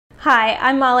Hi,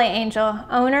 I'm Molly Angel,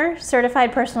 owner,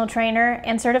 certified personal trainer,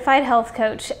 and certified health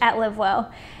coach at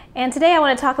LiveWell. And today I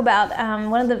want to talk about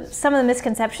some of the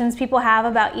misconceptions people have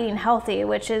about eating healthy,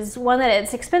 which is one, that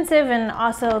it's expensive, and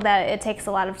also that it takes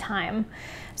a lot of time.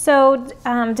 So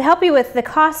to help you with the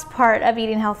cost part of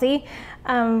eating healthy,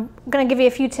 I'm going to give you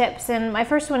a few tips. And my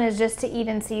first one is just to eat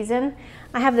in season.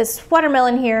 I have this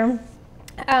watermelon here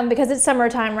because it's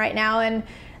summertime right now, and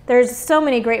there's so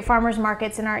many great farmers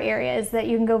markets in our areas that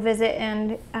you can go visit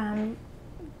and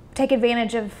take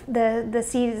advantage of the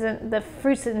season, the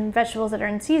fruits and vegetables that are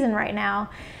in season right now.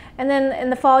 And then in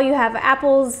the fall you have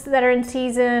apples that are in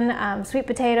season, sweet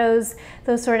potatoes,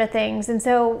 those sort of things. And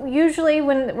so usually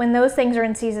when those things are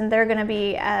in season, they're going to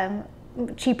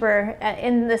be cheaper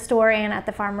in the store and at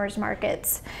the farmers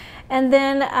markets. And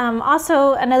then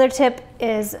also another tip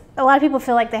is, a lot of people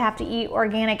feel like they have to eat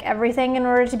organic everything in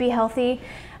order to be healthy.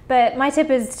 But my tip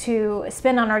is to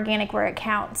spend on organic where it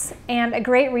counts. And a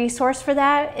great resource for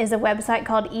that is a website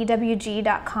called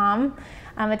ewg.com.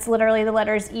 It's literally the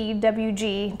letters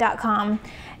ewg.com.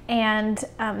 And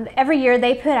every year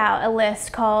they put out a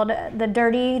list called the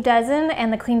Dirty Dozen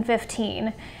and the Clean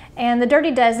 15. And the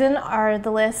Dirty Dozen are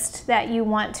the list that you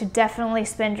want to definitely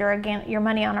spend your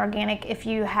money on organic if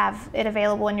you have it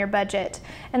available in your budget.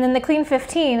 And then the Clean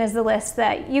 15 is the list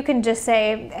that you can just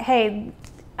say, hey,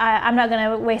 I'm not going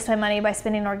to waste my money by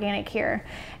spending organic here.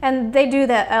 And they do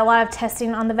a lot of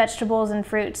testing on the vegetables and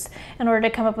fruits in order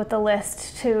to come up with a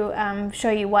list to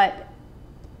show you what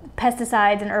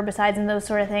pesticides and herbicides and those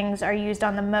sort of things are used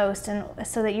on the most, and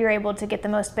so that you're able to get the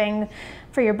most bang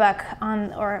for your buck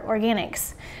on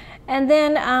organics. And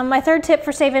then my third tip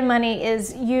for saving money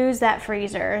is use that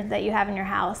freezer that you have in your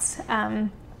house.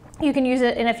 You can use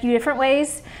it in a few different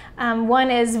ways. One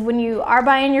is, when you are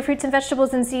buying your fruits and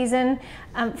vegetables in season,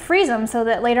 freeze them so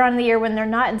that later on in the year when they're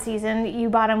not in season, you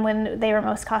bought them when they were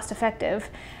most cost effective.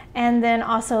 And then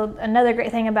also another great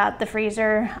thing about the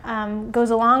freezer, goes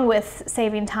along with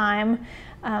saving time,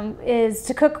 is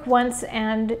to cook once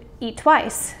and eat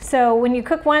twice. So when you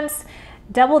cook once,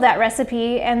 double that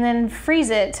recipe and then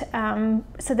freeze it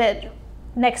so that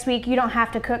next week you don't have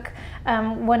to cook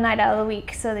one night out of the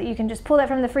week, so that you can just pull that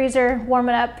from the freezer, warm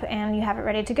it up, and you have it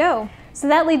ready to go. So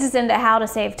that leads us into how to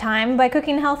save time by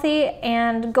cooking healthy.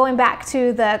 And going back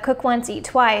to the cook once, eat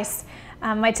twice,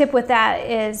 my tip with that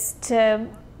is to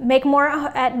make more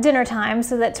at dinner time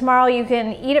so that tomorrow you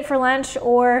can eat it for lunch.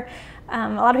 Or a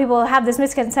lot of people have this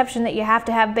misconception that you have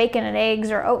to have bacon and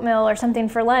eggs or oatmeal or something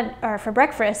for lunch or for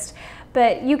breakfast,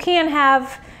 but you can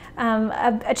have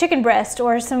a chicken breast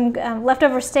or some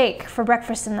leftover steak for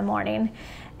breakfast in the morning.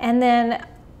 And then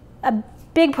a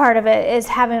big part of it is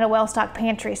having a well-stocked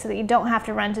pantry so that you don't have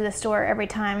to run to the store every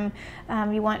time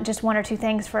you want just one or two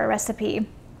things for a recipe.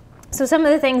 So some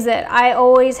of the things that I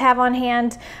always have on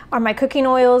hand are my cooking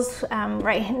oils.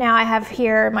 Right now I have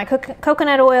here my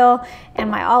coconut oil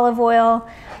and my olive oil.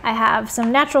 I have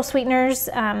some natural sweeteners,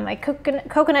 my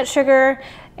coconut sugar,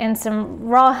 and some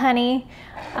raw honey.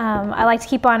 I like to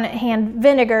keep on hand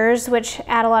vinegars, which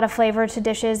add a lot of flavor to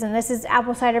dishes, and this is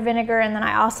apple cider vinegar, and then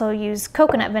I also use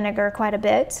coconut vinegar quite a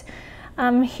bit.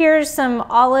 Here's some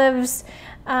olives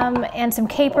and some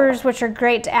capers, which are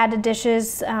great to add to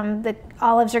dishes. The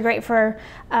olives are great for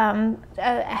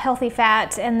a healthy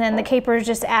fat, and then the capers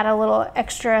just add a little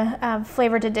extra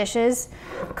flavor to dishes.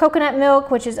 Coconut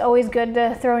milk, which is always good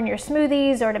to throw in your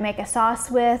smoothies or to make a sauce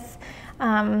with.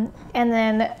 And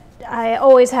then I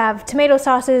always have tomato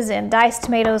sauces and diced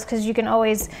tomatoes, because you can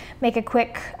always make a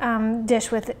quick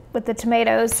dish with the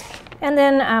tomatoes. And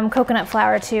then coconut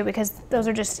flour too, because those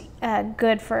are just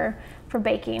good for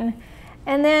baking.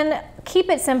 And then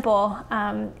keep it simple.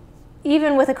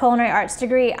 Even with a culinary arts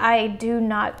degree, I do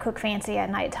not cook fancy at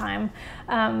nighttime.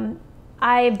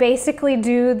 I basically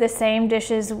do the same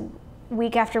dishes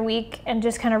week after week and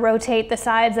just kind of rotate the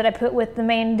sides that I put with the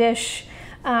main dish.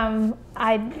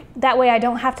 That way I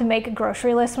don't have to make a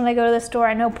grocery list when I go to the store.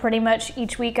 I know pretty much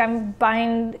each week I'm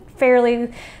buying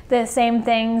fairly the same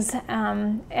things,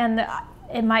 and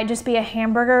it might just be a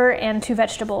hamburger and 2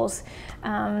 vegetables.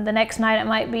 The next night it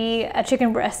might be a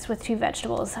chicken breast with 2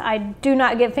 vegetables. I do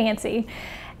not get fancy.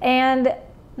 And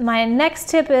my next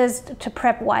tip is to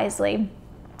prep wisely.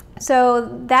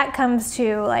 So that comes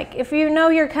to, like, if you know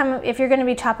if you're going to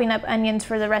be chopping up onions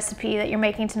for the recipe that you're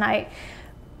making tonight,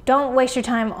 don't waste your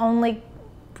time only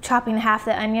chopping half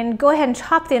the onion. Go ahead and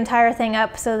chop the entire thing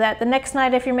up so that the next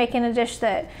night, if you're making a dish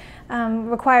that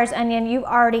requires onion, you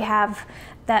already have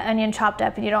that onion chopped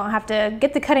up and you don't have to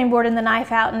get the cutting board and the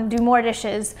knife out and do more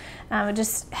dishes. It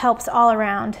just helps all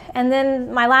around. And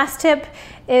then my last tip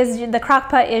is the crock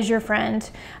pot is your friend.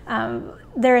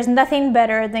 There is nothing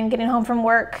better than getting home from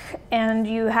work and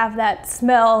you have that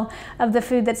smell of the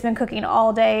food that's been cooking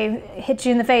all day hit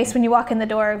you in the face when you walk in the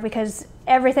door, because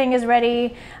everything is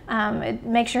ready. It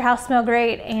makes your house smell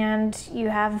great and you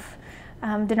have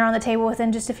dinner on the table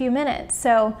within just a few minutes.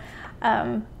 So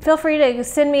feel free to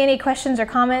send me any questions or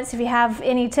comments if you have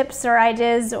any tips or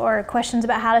ideas or questions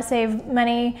about how to save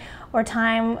money or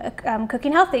time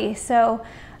cooking healthy. So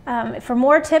for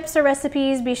more tips or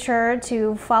recipes, be sure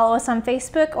to follow us on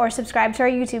Facebook or subscribe to our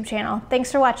YouTube channel.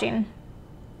 Thanks for watching.